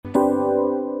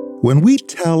When we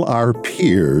tell our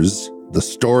peers the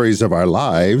stories of our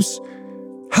lives,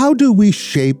 how do we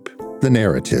shape the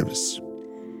narratives?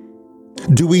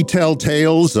 Do we tell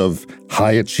tales of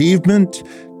high achievement,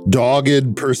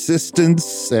 dogged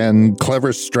persistence, and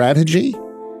clever strategy?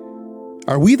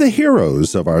 Are we the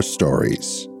heroes of our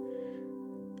stories?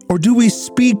 Or do we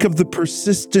speak of the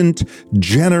persistent,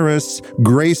 generous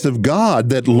grace of God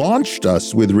that launched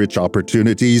us with rich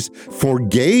opportunities,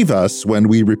 forgave us when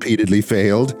we repeatedly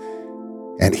failed,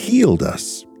 and healed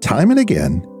us time and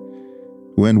again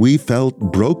when we felt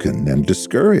broken and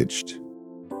discouraged?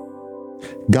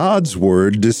 God's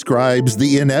Word describes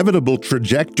the inevitable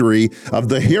trajectory of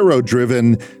the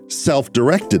hero-driven,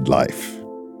 self-directed life.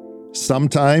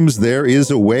 Sometimes there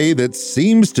is a way that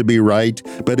seems to be right,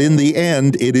 but in the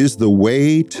end, it is the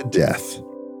way to death.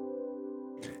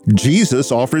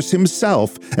 Jesus offers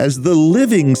himself as the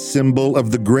living symbol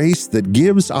of the grace that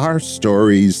gives our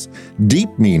stories deep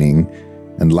meaning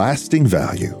and lasting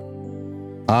value.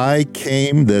 I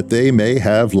came that they may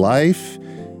have life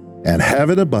and have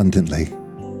it abundantly.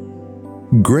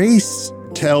 Grace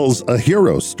tells a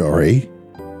hero story,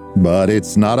 but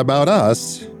it's not about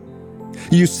us.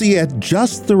 You see, at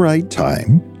just the right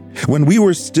time, when we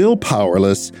were still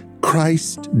powerless,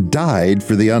 Christ died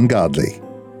for the ungodly.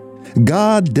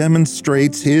 God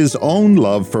demonstrates his own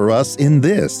love for us in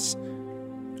this: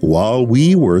 while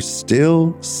we were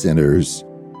still sinners,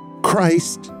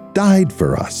 Christ died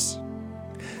for us.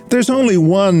 There's only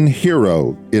one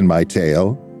hero in my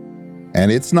tale,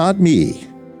 and it's not me.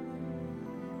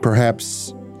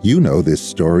 Perhaps you know this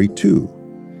story too.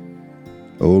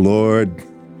 O Lord,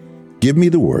 give me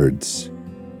the words,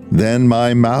 then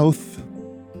my mouth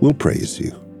will praise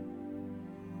you.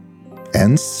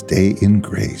 And stay in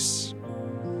grace.